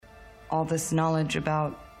all this knowledge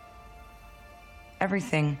about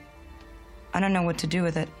everything. I don't know what to do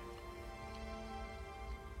with it.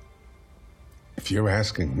 If you're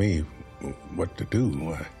asking me what to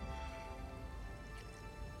do,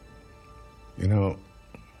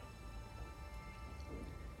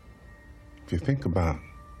 if you think about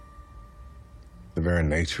the very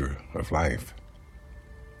nature of life,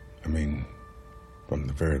 from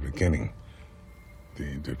the very beginning,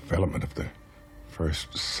 the development of the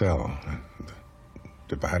first cell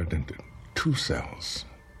divided into two cells.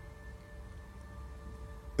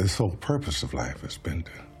 The sole purpose of life has been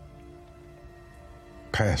to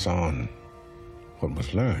pass on what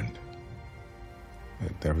was learned.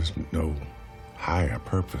 There is no higher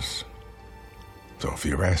purpose. So if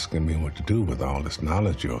you're asking me what to do with all this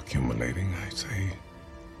knowledge you're accumulating, I say,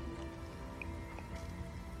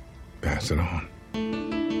 pass it on.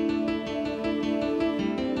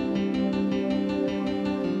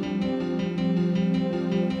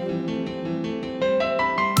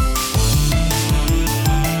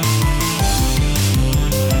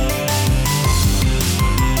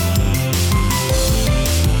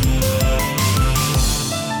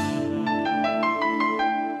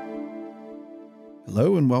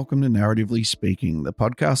 Hello and welcome to Narratively Speaking, the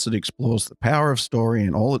podcast that explores the power of story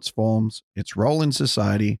in all its forms, its role in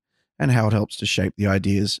society, and how it helps to shape the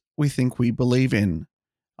ideas we think we believe in.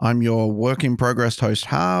 I'm your work-in-progress host,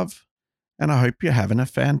 Harv, and I hope you're having a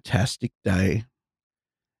fantastic day.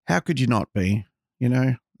 How could you not be?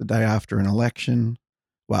 The day after an election,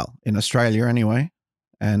 well, in Australia anyway,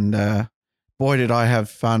 and boy, did I have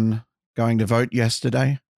fun going to vote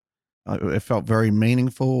yesterday. It felt very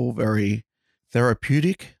meaningful, very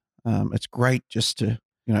therapeutic. It's great just to,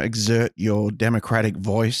 exert your democratic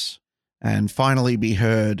voice and finally be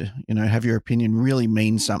heard, have your opinion really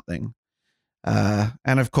mean something.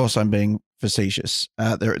 And of course, I'm being facetious.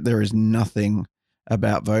 There is nothing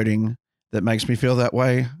about voting that makes me feel that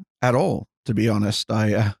way at all, to be honest.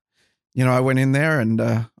 I went in there and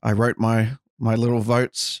I wrote my little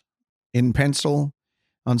votes in pencil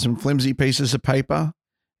on some flimsy pieces of paper.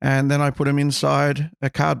 And then I put them inside a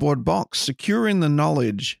cardboard box, secure in the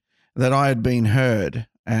knowledge that I had been heard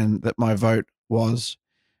and that my vote was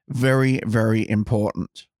very, very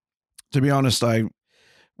important. To be honest, I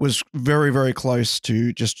was very, very close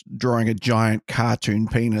to just drawing a giant cartoon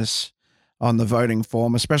penis on the voting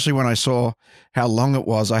form, especially when I saw how long it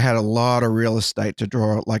was. I had a lot of real estate to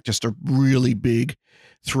draw, like just a really big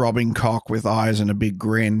throbbing cock with eyes and a big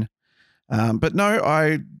grin. But no,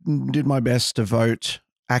 I did my best to vote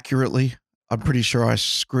accurately. I'm pretty sure I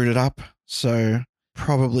screwed it up, so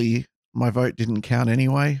probably my vote didn't count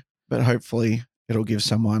anyway, but hopefully it'll give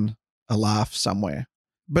someone a laugh somewhere.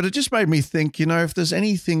 But it just made me think, if there's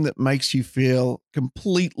anything that makes you feel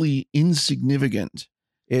completely insignificant,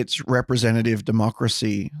 it's representative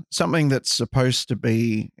democracy. Something that's supposed to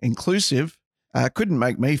be inclusive couldn't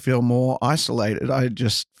make me feel more isolated. I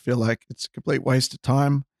just feel like it's a complete waste of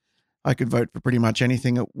time. I could vote for pretty much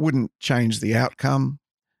anything. It wouldn't change the outcome.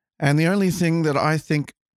 And the only thing that I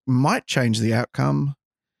think might change the outcome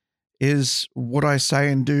is what I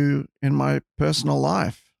say and do in my personal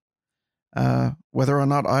life. Whether or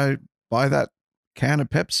not I buy that can of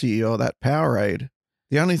Pepsi or that Powerade.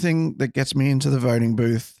 The only thing that gets me into the voting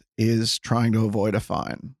booth is trying to avoid a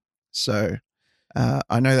fine. So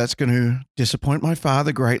I know that's going to disappoint my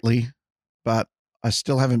father greatly, but I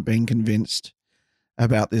still haven't been convinced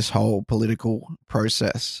about this whole political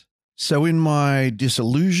process. So in my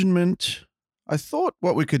disillusionment, I thought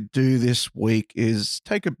what we could do this week is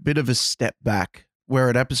take a bit of a step back. We're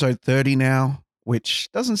at episode 30 now, which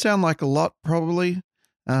doesn't sound like a lot probably,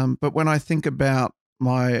 but when I think about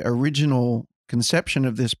my original conception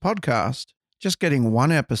of this podcast, just getting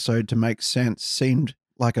one episode to make sense seemed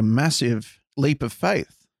like a massive leap of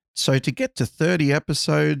faith. So to get to 30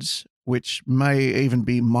 episodes, which may even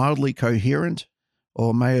be mildly coherent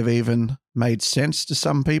or may have even made sense to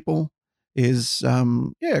some people, is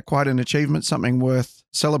quite an achievement, something worth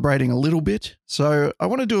celebrating a little bit. So I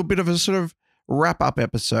want to do a bit of a sort of wrap-up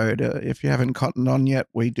episode. If you haven't cottoned on yet,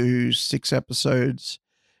 we do 6 episodes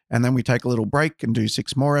and then we take a little break and do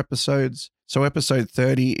 6 more episodes. So episode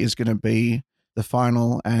 30 is going to be the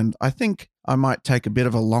final, and I think I might take a bit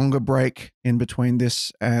of a longer break in between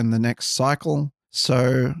this and the next cycle.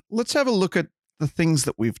 So let's have a look at the things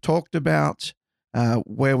that we've talked about,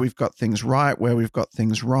 where we've got things right, where we've got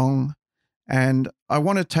things wrong. And I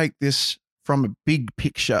want to take this from a big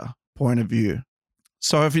picture point of view.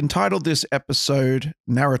 So I've entitled this episode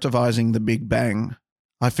Narrativizing the Big Bang.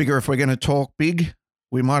 I figure if we're going to talk big,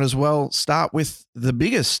 we might as well start with the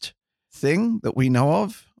biggest thing that we know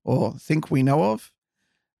of or think we know of.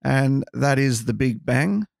 and that is the Big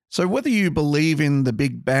Bang. So whether you believe in the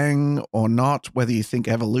Big Bang or not, whether you think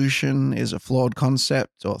evolution is a flawed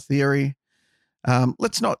concept or theory,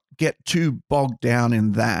 let's not get too bogged down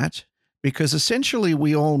in that, because essentially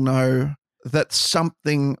we all know that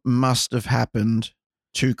something must have happened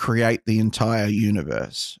to create the entire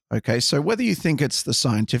universe. Okay, so whether you think it's the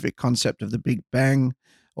scientific concept of the Big Bang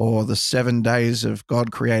or the 7 days of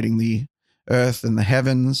God creating the earth and the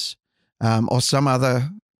heavens, or some other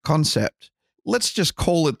concept, let's just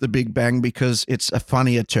call it the Big Bang because it's a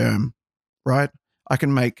funnier term, right? I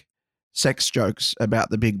can make sex jokes about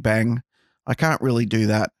the Big Bang. I can't really do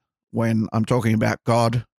that when I'm talking about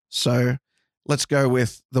God. So let's go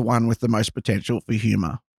with the one with the most potential for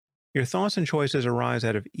humor. Your thoughts and choices arise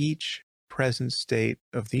out of each present state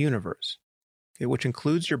of the universe, okay, which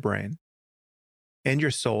includes your brain and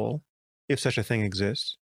your soul, if such a thing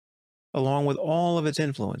exists, along with all of its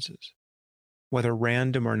influences, whether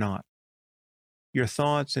random or not. Your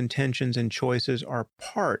thoughts, intentions, and choices are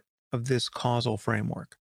part of this causal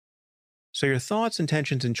framework. So your thoughts,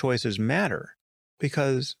 intentions, and choices matter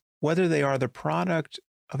because whether they are the product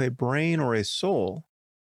of a brain or a soul,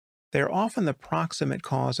 they are often the proximate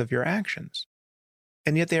cause of your actions.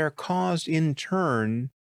 And yet they are caused in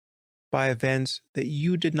turn by events that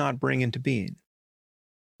you did not bring into being.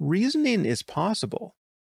 Reasoning is possible,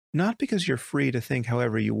 not because you're free to think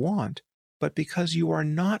however you want, but because you are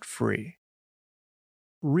not free.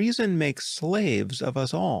 Reason makes slaves of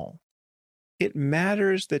us all. It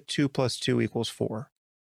matters that 2 + 2 = 4,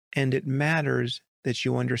 and it matters that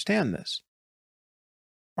you understand this.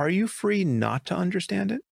 Are you free not to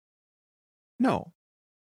understand it? No.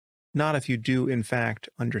 Not if you do, in fact,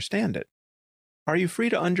 understand it. Are you free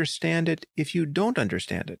to understand it if you don't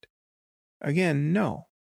understand it? Again, no.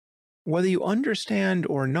 Whether you understand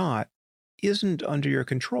or not isn't under your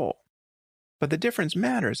control. But the difference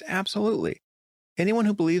matters, absolutely. Anyone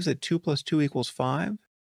who believes that 2 + 2 = 5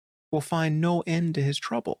 will find no end to his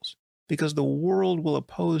troubles, because the world will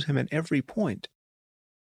oppose him at every point,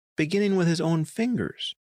 beginning with his own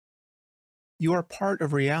fingers. You are part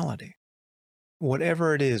of reality,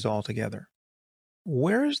 whatever it is altogether.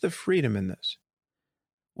 Where is the freedom in this?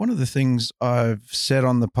 One of the things I've said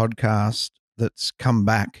on the podcast that's come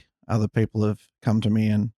back, other people have come to me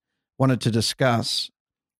and wanted to discuss,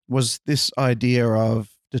 was this idea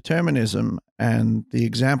of determinism and the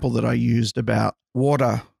example that I used about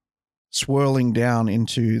water swirling down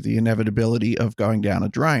into the inevitability of going down a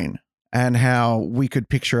drain, and how we could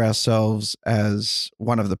picture ourselves as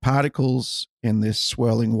one of the particles in this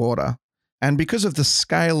swirling water. And because of the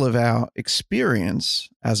scale of our experience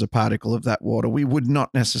as a particle of that water, we would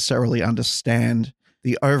not necessarily understand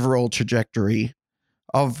the overall trajectory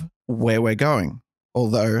of where we're going.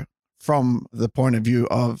 Although from the point of view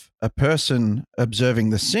of a person observing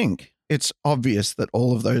the sink, it's obvious that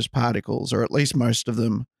all of those particles, or at least most of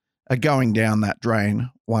them, are going down that drain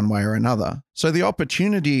one way or another. So the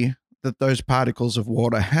opportunity that those particles of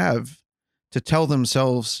water have to tell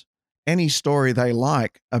themselves any story they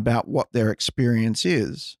like about what their experience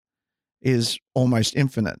is almost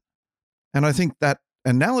infinite. And I think that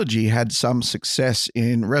analogy had some success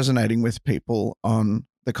in resonating with people on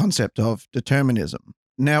the concept of determinism.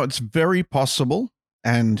 Now, it's very possible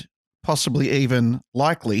and possibly even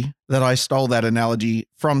likely that I stole that analogy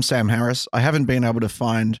from Sam Harris. I haven't been able to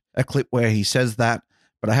find a clip where he says that,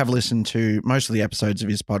 but I have listened to most of the episodes of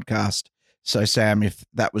his podcast. So, Sam, if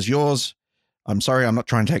that was yours, I'm sorry, I'm not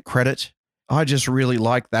trying to take credit. I just really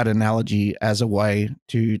like that analogy as a way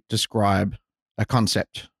to describe a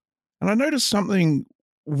concept. And I noticed something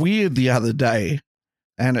weird the other day,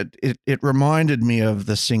 and it reminded me of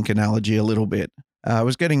the sink analogy a little bit. I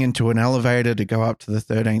was getting into an elevator to go up to the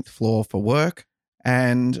 13th floor for work.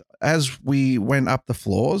 And as we went up the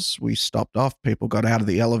floors, we stopped off, people got out of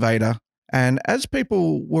the elevator. And as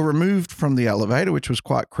people were removed from the elevator, which was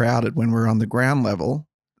quite crowded when we were on the ground level,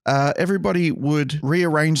 everybody would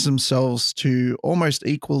rearrange themselves to almost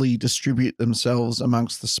equally distribute themselves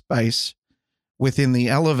amongst the space within the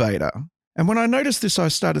elevator. And when I noticed this, I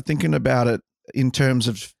started thinking about it in terms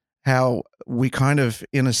of how we kind of,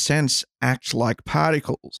 in a sense, act like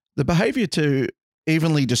particles. The behavior to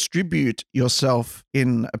evenly distribute yourself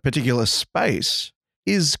in a particular space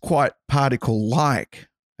is quite particle-like.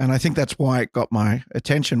 And I think that's why it got my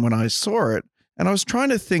attention when I saw it. And I was trying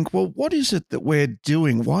to think, well, what is it that we're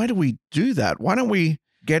doing? Why do we do that? Why don't we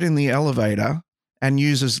get in the elevator and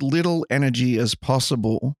use as little energy as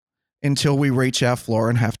possible until we reach our floor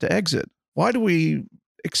and have to exit? Why do we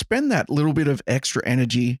expend that little bit of extra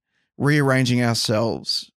energy rearranging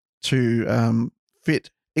ourselves to fit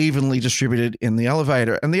evenly distributed in the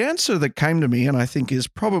elevator? And the answer that came to me, and I think is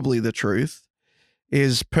probably the truth,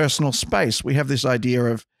 is personal space. We have this idea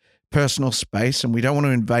of personal space and we don't want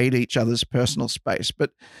to invade each other's personal space.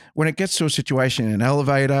 But when it gets to a situation in an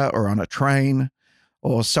elevator or on a train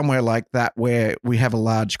or somewhere like that where we have a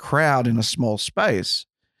large crowd in a small space,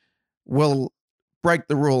 we'll break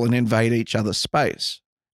the rule and invade each other's space.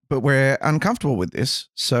 But we're uncomfortable with this.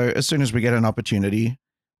 So as soon as we get an opportunity,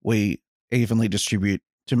 we evenly distribute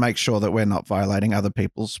to make sure that we're not violating other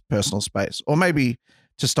people's personal space, or maybe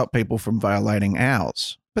to stop people from violating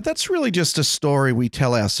ours. But that's really just a story we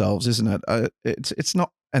tell ourselves, isn't it? It's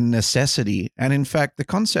not a necessity. And in fact, the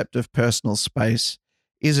concept of personal space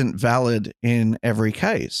isn't valid in every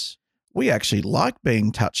case. We actually like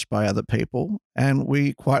being touched by other people, and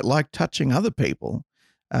we quite like touching other people.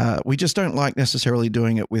 We just don't like necessarily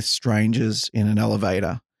doing it with strangers in an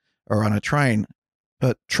elevator or on a train.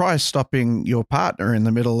 But try stopping your partner in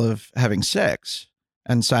the middle of having sex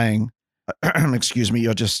and saying, excuse me,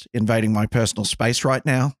 you're just invading my personal space right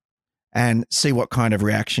now, and see what kind of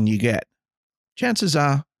reaction you get. Chances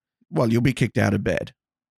are, well, you'll be kicked out of bed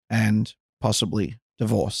and possibly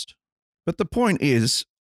divorced. But the point is,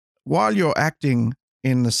 while you're acting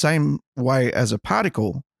in the same way as a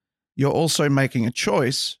particle, you're also making a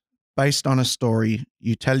choice based on a story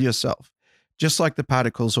you tell yourself, just like the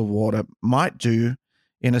particles of water might do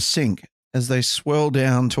in a sink as they swirl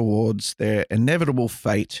down towards their inevitable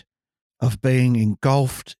fate of being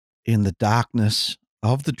engulfed in the darkness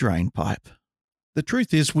of the drain pipe. The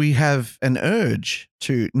truth is, we have an urge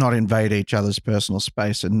to not invade each other's personal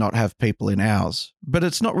space and not have people in ours, but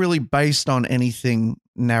it's not really based on anything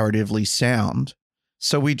narratively sound.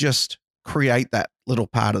 So we just create that little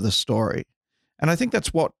part of the story. And I think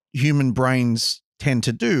that's what human brains tend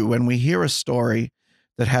to do when we hear a story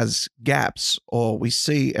that has gaps, or we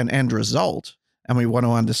see an end result and we want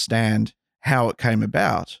to understand how it came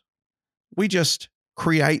about. We just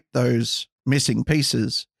create those missing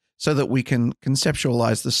pieces so that we can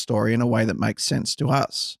conceptualize the story in a way that makes sense to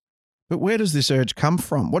us. But where does this urge come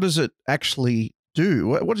from? What does it actually do?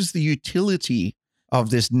 What is the utility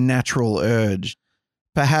of this natural urge?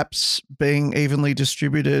 Perhaps being evenly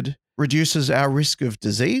distributed reduces our risk of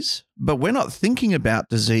disease, but we're not thinking about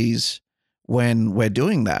disease when we're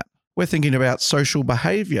doing that. We're thinking about social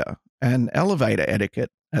behavior and elevator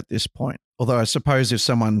etiquette at this point. Although I suppose if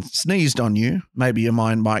someone sneezed on you, maybe your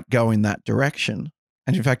mind might go in that direction.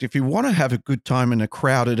 And in fact, if you want to have a good time in a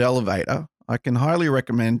crowded elevator, I can highly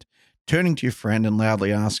recommend turning to your friend and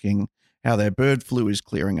loudly asking how their bird flu is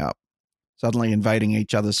clearing up. Suddenly invading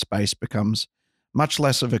each other's space becomes much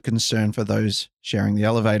less of a concern for those sharing the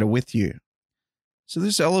elevator with you. So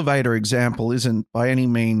this elevator example isn't by any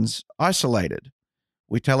means isolated.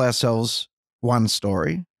 We tell ourselves one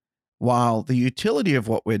story, while the utility of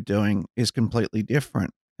what we're doing is completely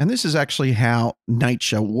different. And this is actually how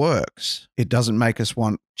nature works. It doesn't make us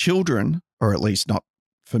want children, or at least not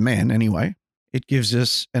for men anyway. It gives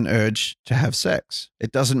us an urge to have sex.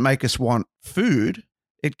 It doesn't make us want food.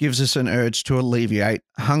 It gives us an urge to alleviate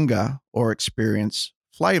hunger or experience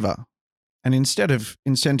flavor. And instead of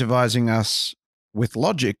incentivizing us with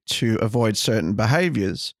logic to avoid certain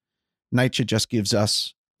behaviors, nature just gives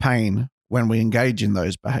us pain when we engage in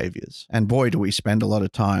those behaviors. And boy, do we spend a lot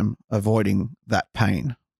of time avoiding that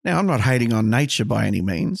pain. Now, I'm not hating on nature by any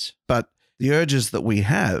means, but the urges that we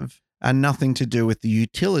have are nothing to do with the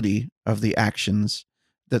utility of the actions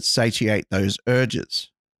that satiate those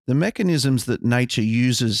urges. The mechanisms that nature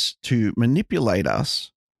uses to manipulate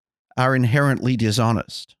us are inherently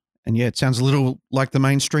dishonest. And yeah, it sounds a little like the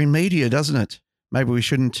mainstream media, doesn't it? Maybe we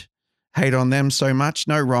shouldn't hate on them so much.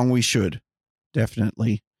 No, wrong, we should.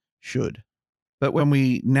 Definitely should. But when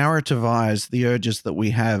we narrativize the urges that we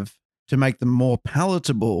have to make them more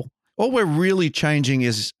palatable, all we're really changing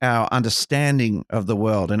is our understanding of the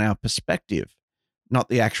world and our perspective, not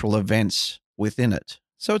the actual events within it.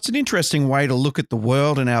 So it's an interesting way to look at the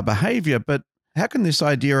world and our behavior, but how can this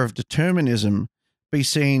idea of determinism be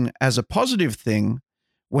seen as a positive thing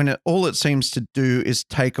when all it seems to do is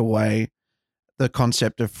take away the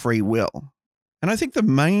concept of free will? And I think the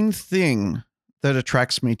main thing that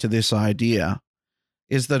attracts me to this idea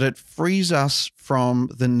is that it frees us from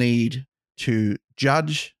the need to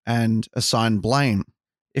judge and assign blame.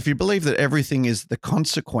 If you believe that everything is the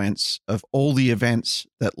consequence of all the events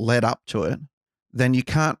that led up to it, then you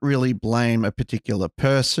can't really blame a particular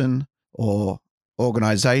person or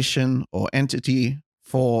organization or entity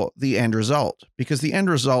for the end result, because the end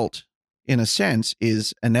result, in a sense,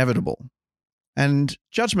 is inevitable. And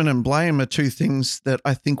judgment and blame are two things that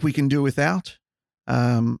I think we can do without.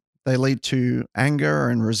 They lead to anger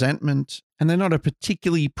and resentment, and they're not a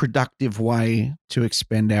particularly productive way to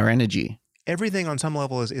expend our energy. Everything on some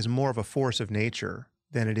level is more of a force of nature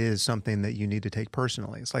than it is something that you need to take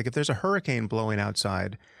personally. It's like if there's a hurricane blowing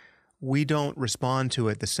outside, we don't respond to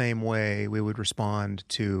it the same way we would respond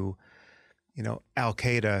to, Al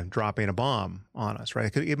Qaeda dropping a bomb on us,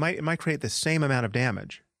 right? It might create the same amount of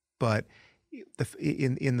damage, but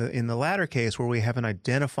in the latter case where we have an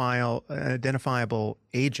identifiable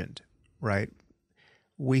agent, right?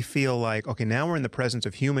 We feel like, okay, now we're in the presence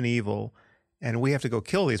of human evil, and we have to go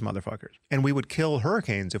kill these motherfuckers. And we would kill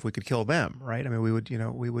hurricanes if we could kill them, right? I mean, we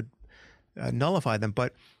would nullify them.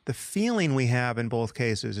 But the feeling we have in both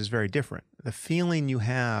cases is very different. The feeling you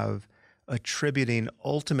have attributing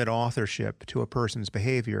ultimate authorship to a person's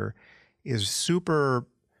behavior is super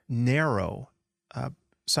narrow,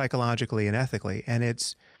 psychologically and ethically. And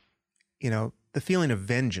it's, the feeling of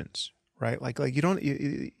vengeance, right? Like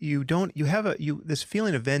this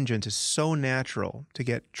feeling of vengeance is so natural to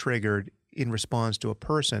get triggered in response to a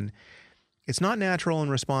person. It's not natural in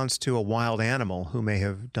response to a wild animal who may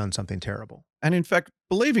have done something terrible. And in fact,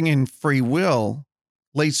 believing in free will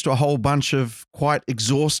leads to a whole bunch of quite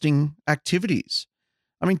exhausting activities.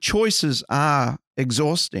 I mean, choices are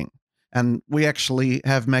exhausting, and we actually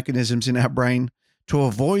have mechanisms in our brain to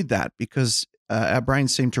avoid that because our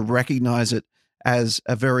brains seem to recognize it as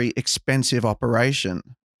a very expensive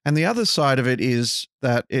operation. And the other side of it is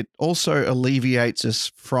that it also alleviates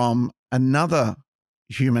us from another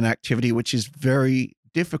human activity, which is very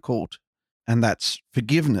difficult, and that's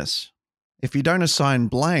forgiveness. If you don't assign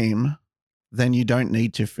blame, then you don't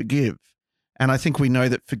need to forgive. And I think we know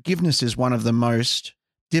that forgiveness is one of the most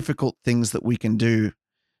difficult things that we can do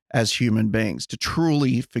as human beings. To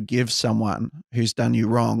truly forgive someone who's done you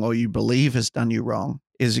wrong or you believe has done you wrong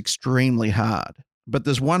is extremely hard. But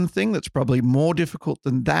there's one thing that's probably more difficult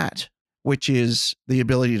than that, which is the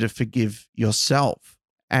ability to forgive yourself.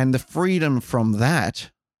 And the freedom from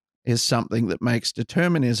that is something that makes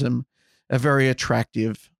determinism a very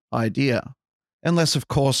attractive idea. Unless, of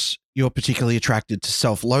course, you're particularly attracted to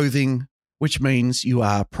self-loathing, which means you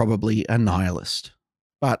are probably a nihilist.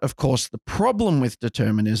 But, of course, the problem with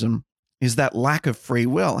determinism is that lack of free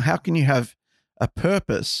will. How can you have a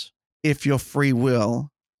purpose if your free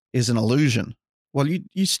will is an illusion? Well,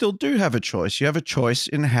 you still do have a choice. You have a choice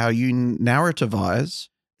in how you narrativize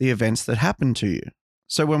the events that happen to you.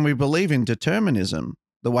 So when we believe in determinism,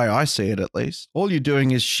 the way I see it at least, all you're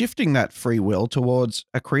doing is shifting that free will towards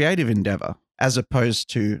a creative endeavor as opposed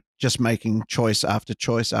to just making choice after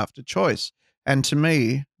choice after choice. And to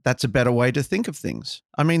me, that's a better way to think of things.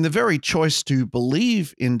 I mean, the very choice to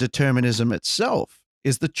believe in determinism itself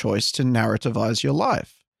is the choice to narrativize your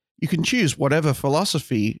life. You can choose whatever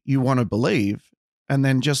philosophy you want to believe and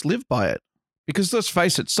then just live by it. Because let's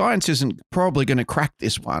face it, science isn't probably going to crack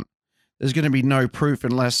this one. There's going to be no proof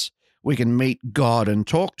unless we can meet God and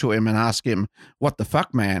talk to him and ask him, what the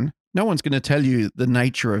fuck, man? No one's going to tell you the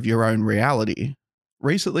nature of your own reality.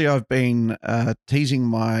 Recently, I've been teasing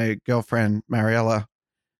my girlfriend, Mariella,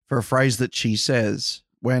 for a phrase that she says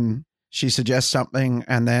when she suggests something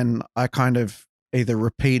and then I kind of either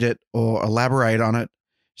repeat it or elaborate on it.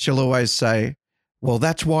 She'll always say, well,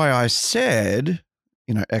 that's why I said,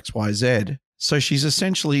 X, Y, Z. So she's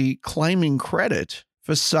essentially claiming credit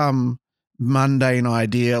for some mundane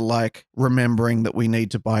idea like remembering that we need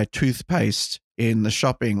to buy toothpaste in the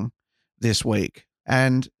shopping this week.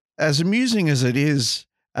 And as amusing as it is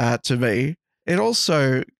to me, it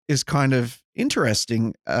also is kind of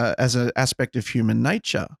interesting as an aspect of human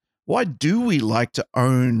nature. Why do we like to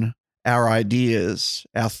own our ideas,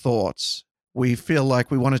 our thoughts? We feel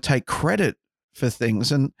like we want to take credit for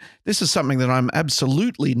things. And this is something that I'm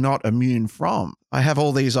absolutely not immune from. I have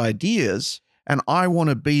all these ideas and I want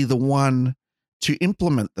to be the one to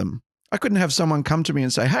implement them. I couldn't have someone come to me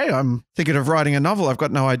and say, hey, I'm thinking of writing a novel. I've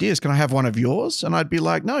got no ideas. Can I have one of yours? And I'd be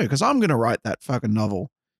like, no, because I'm going to write that fucking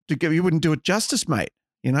novel. You wouldn't do it justice, mate.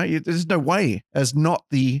 There's no way, as not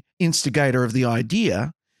the instigator of the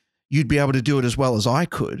idea, you'd be able to do it as well as I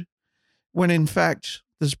could. When in fact,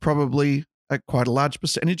 there's probably quite a large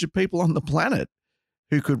percentage of people on the planet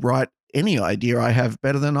who could write any idea I have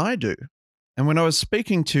better than I do. And when I was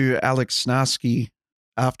speaking to Alex Snarsky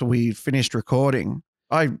after we finished recording,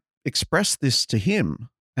 I expressed this to him,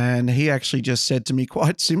 and he actually just said to me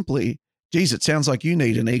quite simply, geez, it sounds like you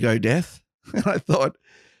need an ego death. And I thought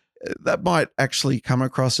that might actually come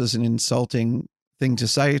across as an insulting thing to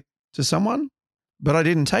say to someone, but I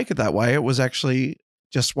didn't take it that way. It was actually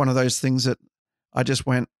just one of those things that I just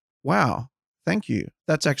went, wow, thank you.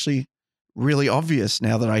 That's actually really obvious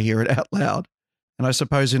now that I hear it out loud. And I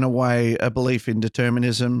suppose in a way, a belief in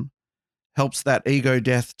determinism helps that ego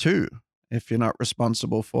death too. If you're not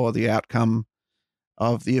responsible for the outcome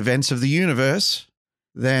of the events of the universe,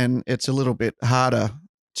 then it's a little bit harder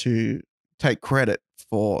to take credit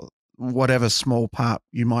for whatever small part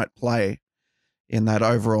you might play in that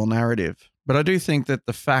overall narrative. But I do think that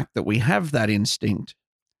the fact that we have that instinct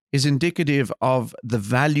is indicative of the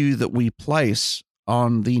value that we place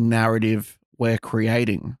on the narrative we're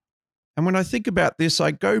creating. And when I think about this,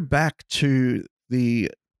 I go back to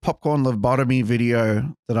the popcorn lobotomy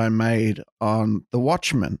video that I made on The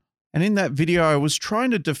Watchmen. And in that video, I was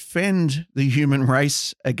trying to defend the human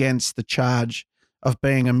race against the charge of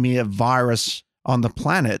being a mere virus on the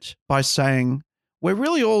planet by saying, we're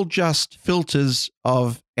really all just filters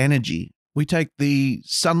of energy. We take the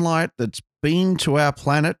sunlight that's beamed to our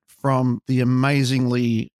planet from the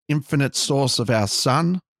amazingly infinite source of our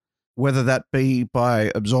sun, whether that be by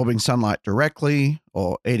absorbing sunlight directly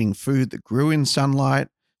or eating food that grew in sunlight,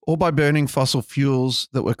 or by burning fossil fuels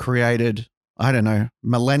that were created, I don't know,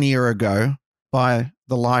 millennia ago by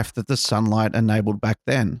the life that the sunlight enabled back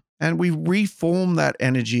then. And we reform that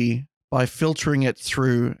energy by filtering it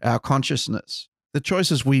through our consciousness. The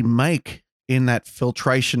choices we make in that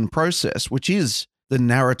filtration process, which is the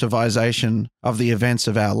narrativization of the events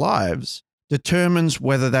of our lives, determines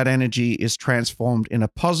whether that energy is transformed in a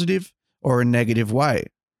positive or a negative way.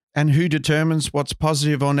 And who determines what's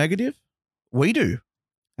positive or negative? We do.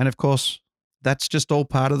 And of course, that's just all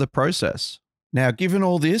part of the process. Now, given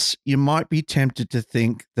all this, you might be tempted to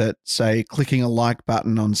think that, say, clicking a like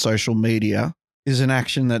button on social media is an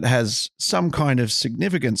action that has some kind of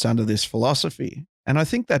significance under this philosophy. And I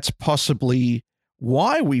think that's possibly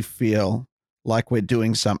why we feel like we're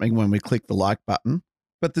doing something when we click the like button.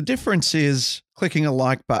 But the difference is clicking a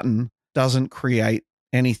like button doesn't create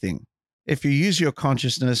anything. If you use your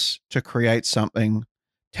consciousness to create something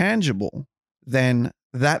tangible, then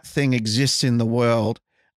that thing exists in the world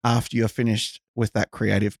after you're finished with that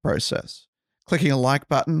creative process. Clicking a like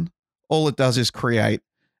button, all it does is create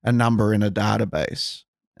a number in a database.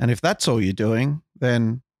 And if that's all you're doing,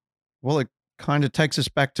 then, well, it kind of takes us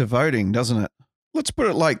back to voting, doesn't it? Let's put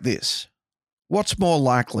it like this. What's more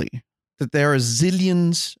likely? That there are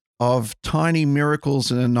zillions of tiny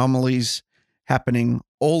miracles and anomalies happening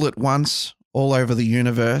all at once, all over the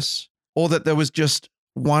universe, or that there was just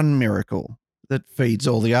one miracle that feeds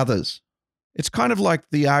all the others? It's kind of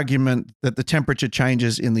like the argument that the temperature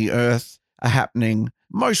changes in the Earth are happening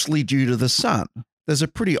mostly due to the sun. There's a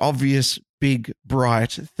pretty obvious, big,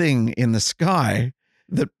 bright thing in the sky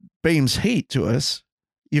that beams heat to us.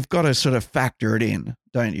 You've got to sort of factor it in,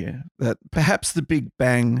 don't you? That perhaps the Big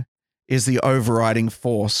Bang is the overriding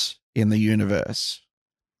force in the universe.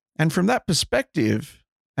 And from that perspective,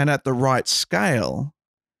 and at the right scale,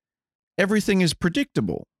 everything is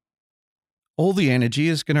predictable. All the energy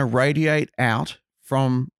is going to radiate out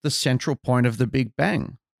from the central point of the Big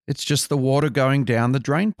Bang. It's just the water going down the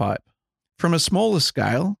drain pipe. From a smaller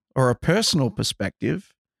scale or a personal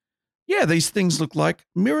perspective, yeah, these things look like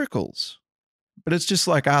miracles. But it's just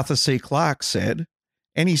like Arthur C. Clarke said,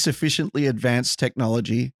 any sufficiently advanced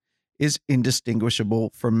technology is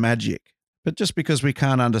indistinguishable from magic. But just because we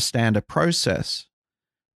can't understand a process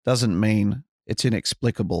doesn't mean it's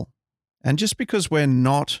inexplicable. And just because we're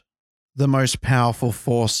not the most powerful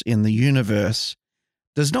force in the universe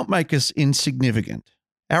does not make us insignificant.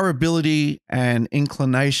 Our ability and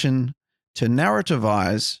inclination to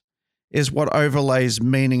narrativize is what overlays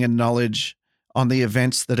meaning and knowledge on the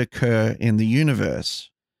events that occur in the universe.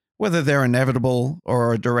 Whether they're inevitable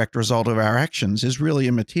or a direct result of our actions is really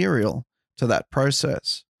immaterial to that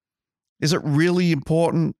process. Is it really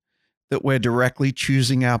important that we're directly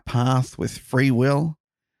choosing our path with free will?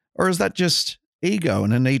 Or is that just ego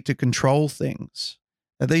and a need to control things?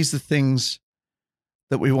 Are these the things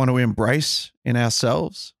that we want to embrace in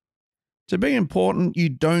ourselves? To be important, you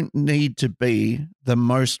don't need to be the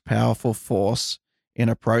most powerful force in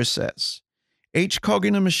a process. Each cog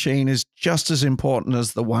in a machine is just as important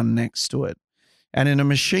as the one next to it. And in a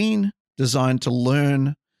machine designed to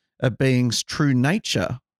learn a being's true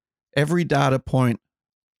nature, every data point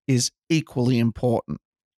is equally important.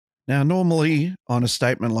 Now, normally on a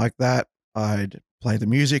statement like that, I'd play the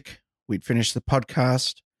music, we'd finish the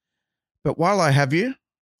podcast. But while I have you,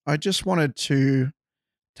 I just wanted to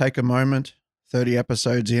take a moment, 30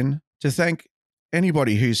 episodes in, to thank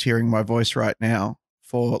anybody who's hearing my voice right now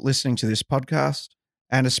for listening to this podcast,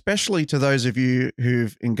 and especially to those of you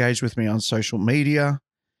who've engaged with me on social media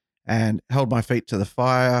and held my feet to the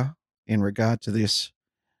fire in regard to this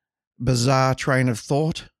bizarre train of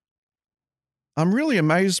thought. I'm really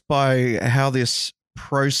amazed by how this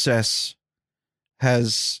process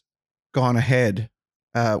has gone ahead.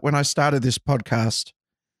 When I started this podcast,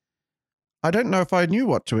 I don't know if I knew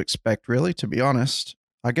what to expect, really, to be honest.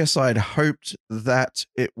 I guess I'd hoped that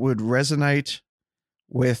it would resonate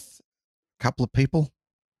with a couple of people.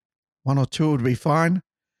 One or two would be fine.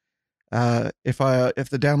 If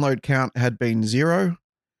the download count had been 0,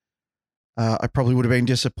 I probably would have been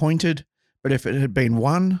disappointed. But if it had been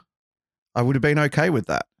 1, I would have been okay with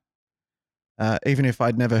that. Even if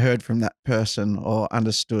I'd never heard from that person or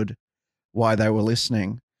understood why they were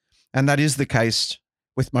listening. And that is the case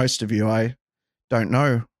with most of you. I don't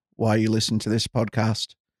know why you listen to this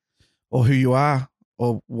podcast or who you are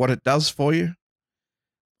or what it does for you.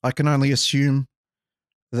 I can only assume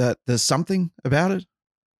that there's something about it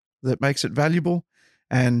that makes it valuable.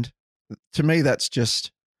 And to me, that's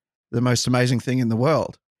just the most amazing thing in the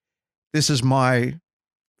world. This is my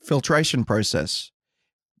filtration process.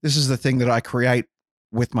 This is the thing that I create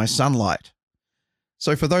with my sunlight.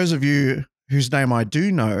 So for those of you whose name I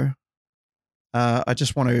do know, I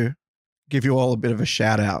just want to give you all a bit of a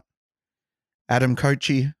shout out. Adam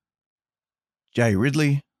Kochi, Jay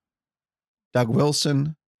Ridley, Doug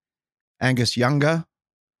Wilson, Angus Younger,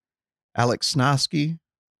 Alex Snarsky,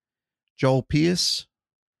 Joel Pierce,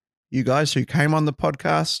 you guys who came on the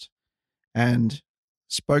podcast and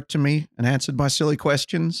spoke to me and answered my silly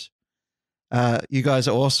questions. You guys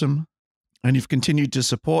are awesome. And you've continued to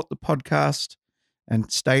support the podcast and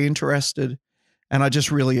stay interested. And I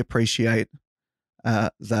just really appreciate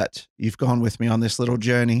that you've gone with me on this little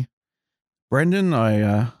journey. Brendan,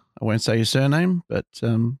 I won't say your surname, but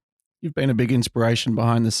you've been a big inspiration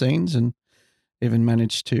behind the scenes and even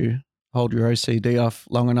managed to hold your OCD off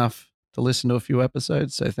long enough to listen to a few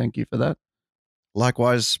episodes. So thank you for that.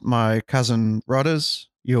 Likewise, my cousin Rodders,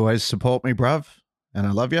 you always support me, bruv, and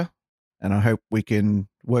I love you. And I hope we can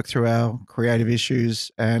work through our creative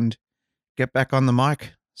issues and get back on the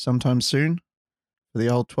mic sometime soon for the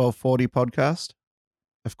old 1240 podcast.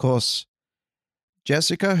 Of course,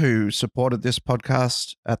 Jessica, who supported this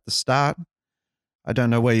podcast at the start. I don't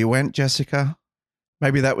know where you went, Jessica.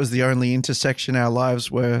 Maybe that was the only intersection our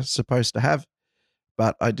lives were supposed to have.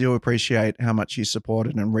 But I do appreciate how much you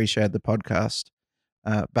supported and reshared the podcast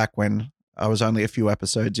back when I was only a few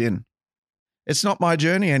episodes in. It's not my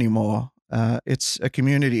journey anymore. It's a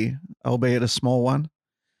community, albeit a small one.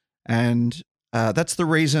 And that's the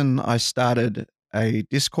reason I started a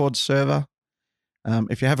Discord server.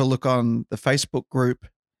 If you have a look on the Facebook group,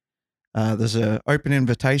 there's an open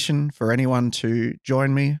invitation for anyone to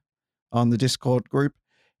join me on the Discord group.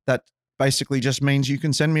 That basically just means you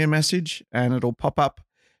can send me a message and it'll pop up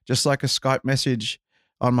just like a Skype message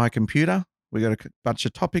on my computer. We got a bunch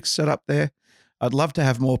of topics set up there. I'd love to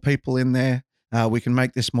have more people in there. We can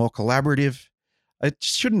make this more collaborative. It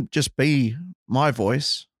shouldn't just be my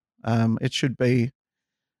voice. It should be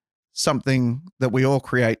something that we all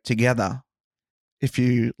create together. If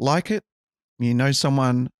you like it, you know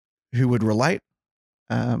someone who would relate,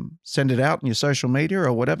 send it out in your social media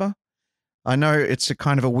or whatever. I know it's a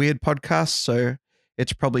kind of a weird podcast, so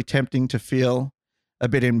it's probably tempting to feel a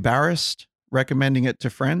bit embarrassed recommending it to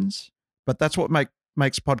friends, but that's what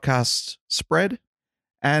makes podcasts spread.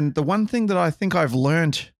 And the one thing that I think I've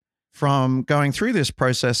learned from going through this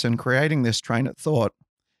process and creating this train of thought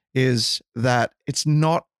is that it's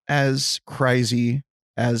not as crazy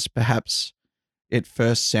as perhaps it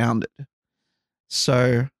first sounded.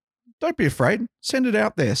 So don't be afraid. Send it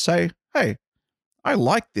out there. Say, hey, I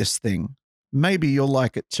like this thing. Maybe you'll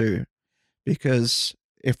like it too. Because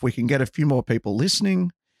if we can get a few more people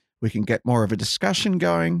listening, we can get more of a discussion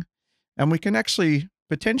going, and we can actually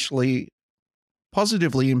potentially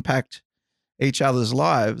positively impact each other's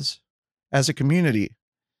lives as a community,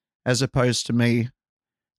 as opposed to me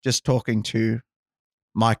just talking to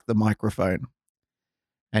Mike the microphone.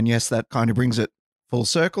 And yes, that kind of brings it full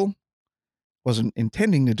circle. Wasn't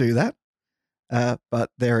intending to do that,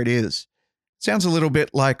 but there it is. Sounds a little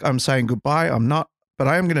bit like I'm saying goodbye. I'm not, but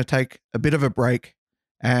I am going to take a bit of a break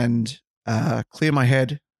and clear my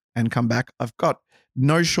head and come back. I've got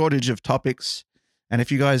no shortage of topics. And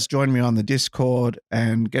if you guys join me on the Discord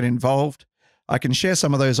and get involved, I can share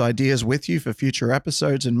some of those ideas with you for future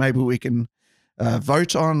episodes, and maybe we can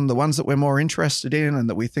vote on the ones that we're more interested in and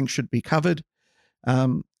that we think should be covered.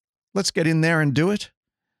 Let's get in there and do it.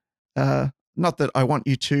 Not that I want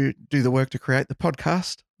you to do the work to create the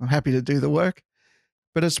podcast. I'm happy to do the work,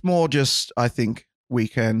 but it's more just, I think we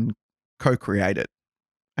can co-create it.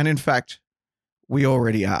 And in fact, we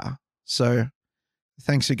already are. So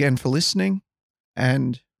thanks again for listening,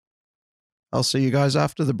 and I'll see you guys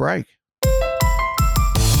after the break.